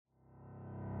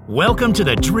Welcome to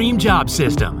the Dream Job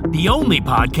System, the only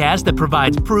podcast that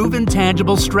provides proven,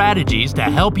 tangible strategies to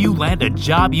help you land a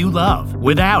job you love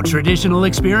without traditional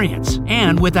experience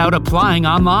and without applying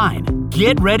online.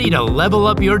 Get ready to level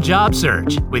up your job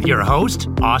search with your host,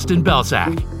 Austin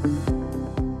Belsack.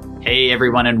 Hey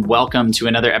everyone, and welcome to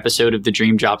another episode of the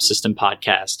Dream Job System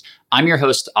podcast. I'm your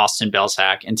host, Austin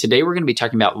Belsack, and today we're going to be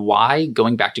talking about why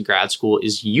going back to grad school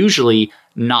is usually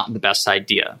not the best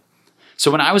idea. So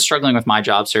when I was struggling with my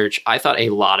job search, I thought a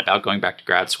lot about going back to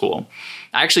grad school.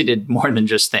 I actually did more than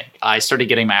just think. I started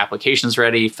getting my applications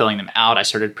ready, filling them out. I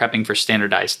started prepping for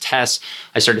standardized tests.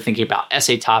 I started thinking about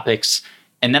essay topics,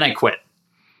 and then I quit.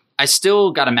 I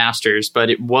still got a master's,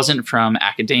 but it wasn't from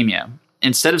academia.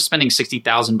 Instead of spending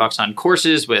 $60,000 on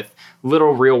courses with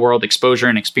little real-world exposure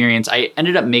and experience, I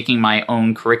ended up making my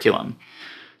own curriculum.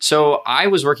 So I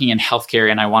was working in healthcare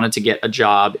and I wanted to get a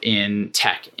job in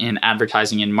tech, in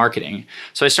advertising and marketing.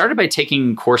 So I started by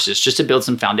taking courses just to build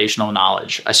some foundational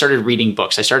knowledge. I started reading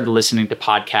books. I started listening to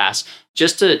podcasts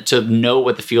just to know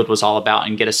what the field was all about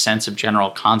and get a sense of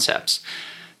general concepts.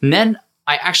 And then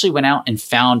I actually went out and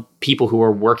found people who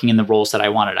were working in the roles that I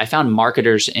wanted. I found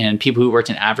marketers and people who worked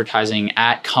in advertising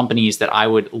at companies that I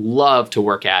would love to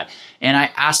work at. And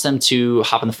I asked them to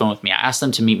hop on the phone with me. I asked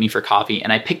them to meet me for coffee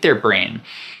and I picked their brain.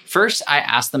 First, I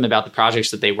asked them about the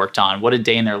projects that they worked on, what a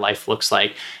day in their life looks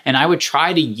like. And I would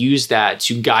try to use that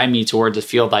to guide me towards a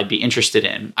field I'd be interested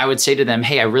in. I would say to them,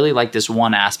 hey, I really like this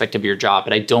one aspect of your job,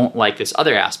 but I don't like this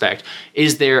other aspect.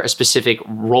 Is there a specific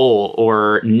role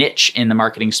or niche in the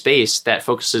marketing space that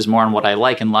focuses more on what I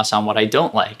like and less on what I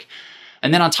don't like?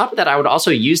 And then on top of that, I would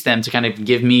also use them to kind of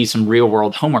give me some real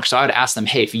world homework. So I would ask them,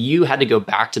 hey, if you had to go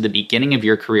back to the beginning of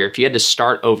your career, if you had to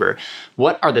start over,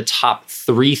 what are the top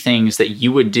 3 things that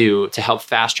you would do to help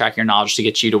fast track your knowledge to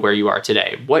get you to where you are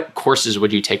today? What courses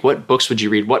would you take? What books would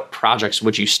you read? What projects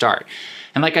would you start?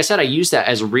 And like I said, I use that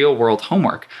as real world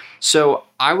homework. So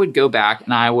I would go back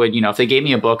and I would, if they gave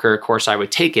me a book or a course, I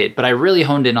would take it, but I really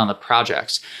honed in on the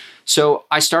projects. So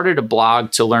I started a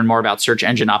blog to learn more about search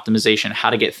engine optimization,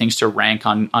 how to get things to rank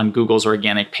on Google's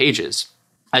organic pages.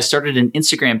 I started an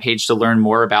Instagram page to learn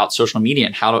more about social media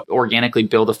and how to organically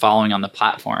build a following on the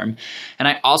platform. And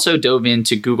I also dove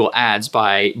into Google Ads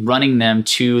by running them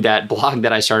to that blog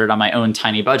that I started on my own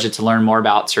tiny budget to learn more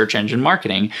about search engine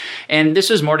marketing. And this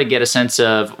was more to get a sense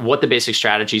of what the basic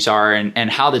strategies are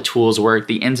and how the tools work,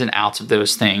 the ins and outs of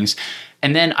those things.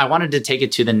 And then I wanted to take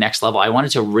it to the next level. I wanted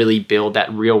to really build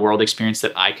that real world experience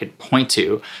that I could point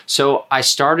to. So I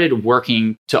started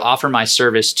working to offer my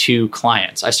service to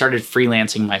clients. I started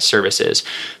freelancing my services.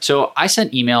 So I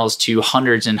sent emails to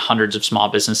hundreds and hundreds of small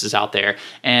businesses out there.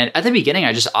 And at the beginning,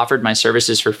 I just offered my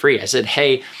services for free. I said,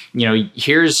 hey,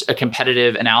 here's a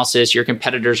competitive analysis. Your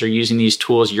competitors are using these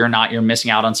tools. You're not. You're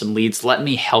missing out on some leads. Let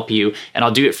me help you. And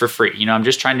I'll do it for free. I'm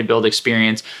just trying to build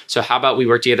experience. So how about we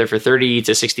work together for 30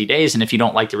 to 60 days? And if you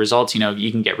don't like the results,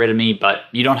 you can get rid of me, but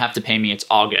you don't have to pay me. It's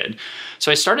all good. So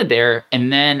I started there.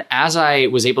 And then as I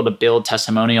was able to build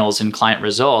testimonials and client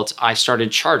results, I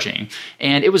started charging.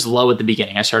 And it was low at the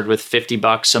beginning. I started with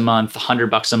 $50 a month,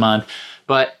 $100 a month.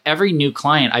 But every new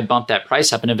client, I bumped that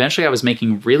price up. And eventually I was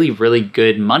making really, really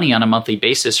good money on a monthly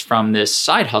basis from this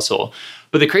side hustle.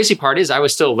 But the crazy part is I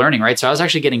was still learning, right? So I was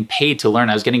actually getting paid to learn.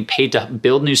 I was getting paid to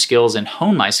build new skills and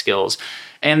hone my skills.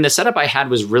 And the setup I had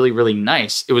was really, really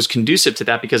nice. It was conducive to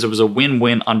that because it was a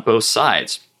win-win on both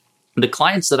sides. The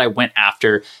clients that I went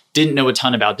after didn't know a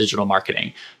ton about digital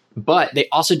marketing, but they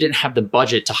also didn't have the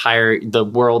budget to hire the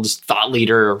world's thought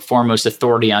leader or foremost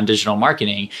authority on digital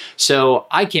marketing. So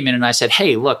I came in and I said,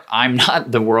 hey, look, I'm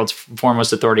not the world's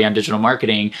foremost authority on digital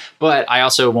marketing, but I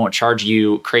also won't charge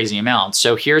you crazy amounts.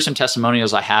 So here are some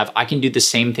testimonials I have. I can do the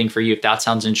same thing for you. If that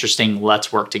sounds interesting,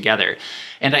 let's work together.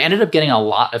 And I ended up getting a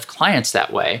lot of clients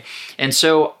that way. And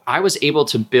so I was able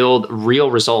to build real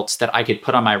results that I could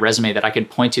put on my resume, that I could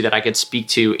point to, that I could speak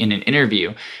to in an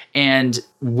interview. And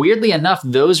weirdly enough,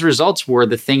 those results were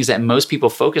the things that most people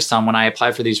focused on when I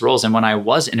applied for these roles and when I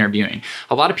was interviewing.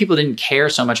 A lot of people didn't care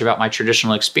so much about my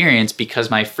traditional experience because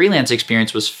my freelance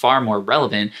experience was far more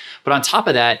relevant. But on top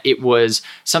of that, it was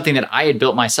something that I had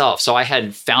built myself. So I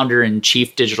had founder and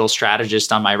chief digital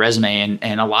strategist on my resume,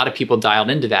 and a lot of people dialed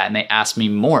into that and they asked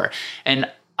me more. And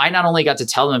I not only got to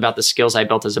tell them about the skills I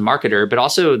built as a marketer, but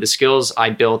also the skills I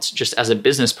built just as a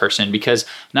business person, because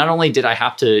not only did I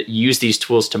have to use these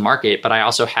tools to market, but I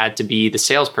also had to be the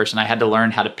salesperson. I had to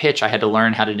learn how to pitch. I had to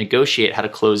learn how to negotiate, how to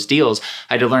close deals.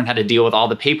 I had to learn how to deal with all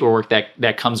the paperwork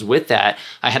that comes with that.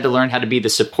 I had to learn how to be the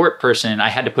support person. I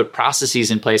had to put processes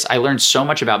in place. I learned so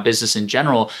much about business in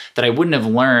general that I wouldn't have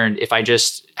learned if I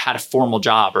just had a formal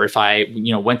job or if I,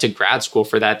 went to grad school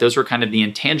for that. Those were kind of the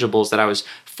intangibles that I was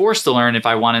forced to learn if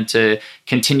I wanted to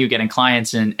continue getting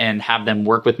clients and have them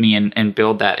work with me and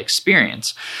build that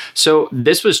experience. So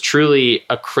this was truly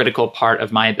a critical part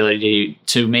of my ability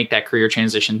to make that career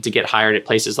transition to get hired at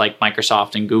places like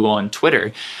Microsoft and Google and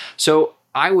Twitter. So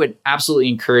I would absolutely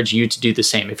encourage you to do the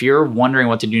same. If you're wondering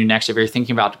what to do next, if you're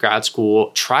thinking about grad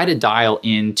school, try to dial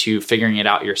into figuring it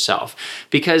out yourself.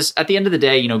 Because at the end of the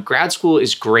day, grad school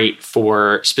is great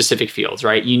for specific fields,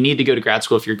 right? You need to go to grad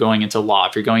school if you're going into law,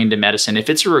 if you're going into medicine. If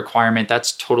it's a requirement,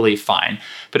 that's totally fine.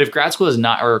 But if grad school is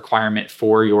not a requirement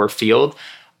for your field,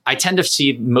 I tend to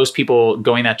see most people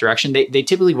going that direction. They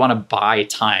typically want to buy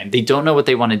time. They don't know what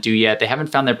they want to do yet. They haven't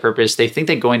found their purpose. They think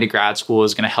that going to grad school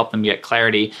is going to help them get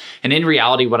clarity. And in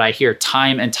reality, what I hear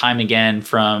time and time again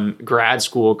from grad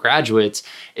school graduates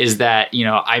is that,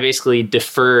 I basically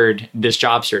deferred this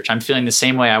job search. I'm feeling the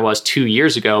same way I was 2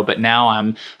 years ago, but now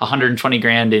I'm 120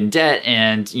 grand in debt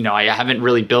and, I haven't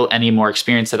really built any more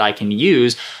experience that I can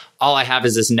use. All I have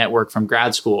is this network from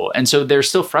grad school. And so they're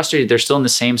still frustrated. They're still in the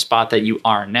same spot that you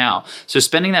are now. So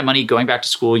spending that money going back to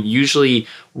school usually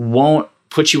won't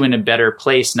put you in a better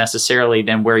place necessarily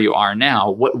than where you are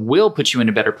now. What will put you in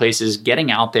a better place is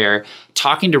getting out there,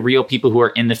 talking to real people who are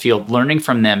in the field, learning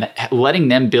from them, letting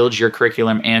them build your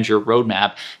curriculum and your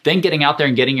roadmap, then getting out there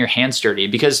and getting your hands dirty.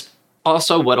 Because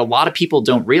also what a lot of people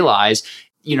don't realize,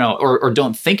 or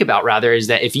don't think about rather, is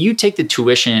that if you take the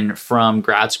tuition from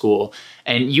grad school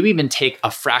and you even take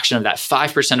a fraction of that,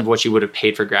 5% of what you would have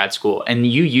paid for grad school, and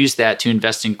you use that to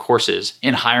invest in courses,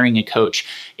 in hiring a coach,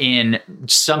 in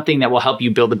something that will help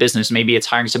you build a business. Maybe it's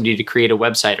hiring somebody to create a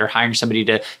website or hiring somebody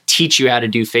to teach you how to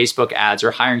do Facebook ads or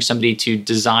hiring somebody to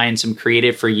design some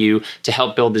creative for you to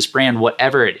help build this brand,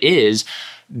 whatever it is.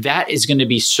 That is going to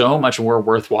be so much more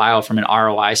worthwhile from an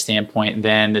ROI standpoint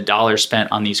than the dollars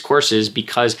spent on these courses,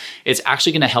 because it's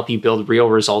actually going to help you build real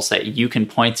results that you can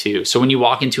point to. So when you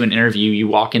walk into an interview, you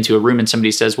walk into a room and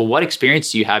somebody says, well, what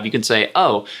experience do you have? You can say,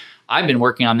 oh, I've been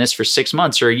working on this for 6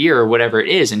 months or a year or whatever it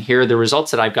is. And here are the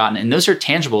results that I've gotten. And those are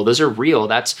tangible. Those are real.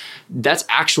 That's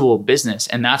actual business.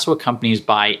 And that's what companies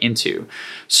buy into.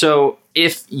 So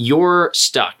if you're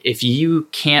stuck, if you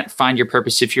can't find your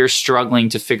purpose, if you're struggling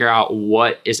to figure out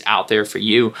what is out there for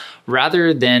you,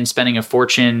 rather than spending a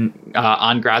fortune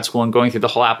on grad school and going through the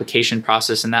whole application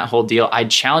process and that whole deal, I'd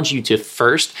challenge you to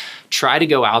first try to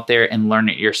go out there and learn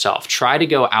it yourself. Try to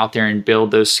go out there and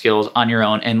build those skills on your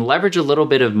own and leverage a little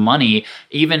bit of money,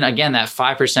 even again, that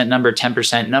 5% number,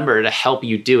 10% number to help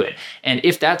you do it. And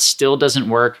if that still doesn't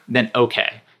work, then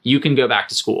okay, you can go back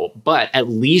to school, but at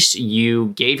least you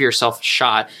gave yourself a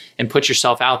shot and put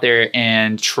yourself out there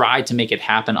and tried to make it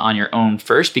happen on your own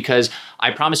first, because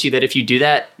I promise you that if you do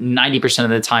that, 90%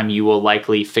 of the time you will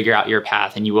likely figure out your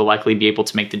path and you will likely be able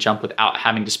to make the jump without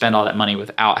having to spend all that money,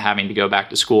 without having to go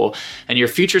back to school. And your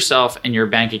future self and your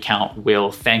bank account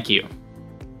will thank you.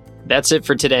 That's it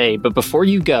for today. But before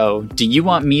you go, do you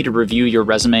want me to review your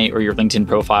resume or your LinkedIn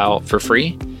profile for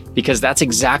free? Because that's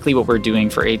exactly what we're doing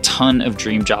for a ton of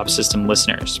Dream Job System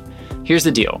listeners. Here's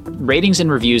the deal. Ratings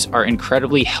and reviews are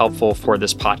incredibly helpful for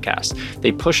this podcast.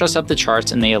 They push us up the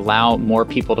charts and they allow more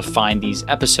people to find these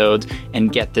episodes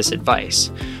and get this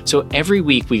advice. So every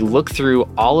week we look through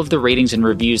all of the ratings and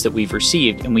reviews that we've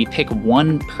received and we pick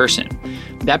one person.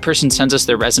 That person sends us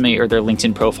their resume or their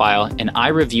LinkedIn profile, and I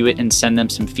review it and send them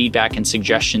some feedback and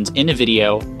suggestions in a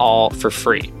video, all for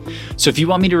free. So if you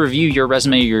want me to review your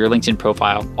resume or your LinkedIn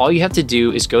profile, all you have to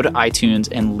do is go to iTunes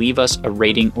and leave us a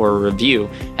rating or a review,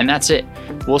 and that's it.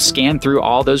 We'll scan through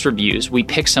all those reviews. We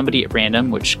pick somebody at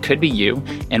random, which could be you,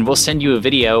 and we'll send you a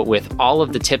video with all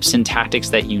of the tips and tactics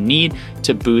that you need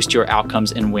to boost your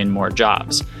outcomes and win more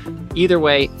jobs. Either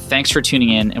way, thanks for tuning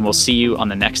in, and we'll see you on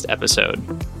the next episode.